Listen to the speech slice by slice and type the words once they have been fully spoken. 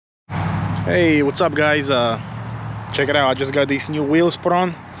Hey, what's up guys? Check it out, I just got these new wheels put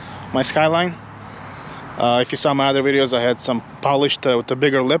on my Skyline. If you saw my other videos, I had some polished with a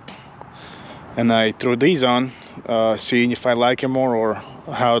bigger lip, and I threw these on, seeing if I like it more or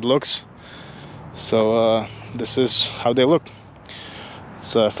how it looks. So this is how they look.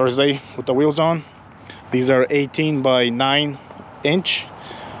 It's first day with the wheels on. These are 18 by 9 inch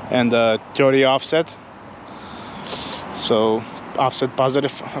and 30 offset, so offset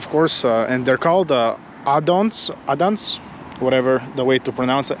positive, of course, and they're called Aodhan, whatever the way to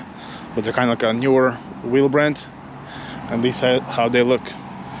pronounce it, but they're kind of like a newer wheel brand, and these are how they look.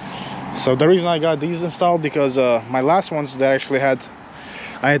 So the reason I got these installed, because my last ones, they actually I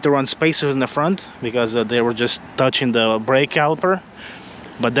had to run spacers in the front because they were just touching the brake caliper,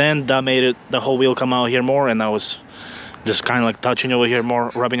 but then that made the whole wheel come out here more, and I was just kind of like touching over here more,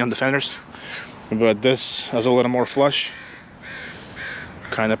 rubbing on the fenders. But this is a little more flush,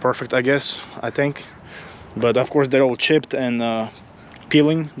 kind of perfect, I guess, I think. But of course they're all chipped and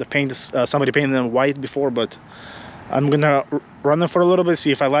peeling. The paint is somebody painted them white before, but I'm gonna run them for a little bit,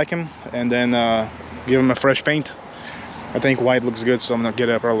 see if I like them, and then give them a fresh paint. I think white looks good, so I'm gonna get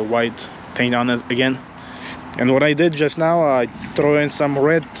a probably white paint on it again. And what I did just now, I threw in some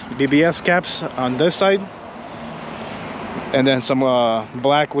red BBS caps on this side, and then some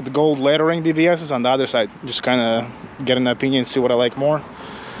black with gold lettering BBSs on the other side. Just kind of get an opinion, see what I like more.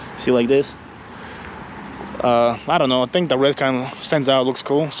 See, like this. I don't know, I think the red kind of stands out, looks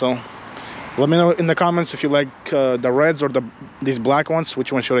cool. So let me know in the comments if you like the reds or these black ones,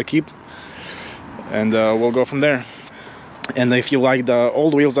 which one should I keep, and we'll go from there. And if you like the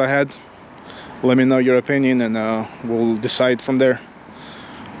old wheels I had, let me know your opinion, and we'll decide from there.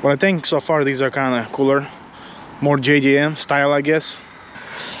 But I think so far these are kind of cooler, more JDM style, I guess.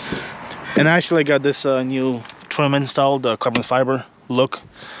 And I actually got this new trim installed, the carbon fiber look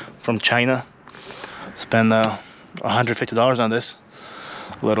from China. Spent $150 on this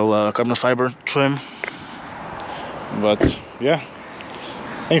little carbon fiber trim. But yeah,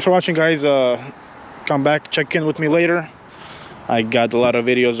 thanks for watching guys. Come back, check in with me later. I got a lot of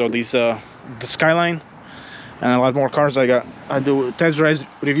videos of these the Skyline and a lot more cars. I do test drive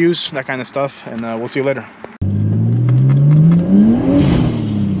reviews, that kind of stuff, and we'll see you later.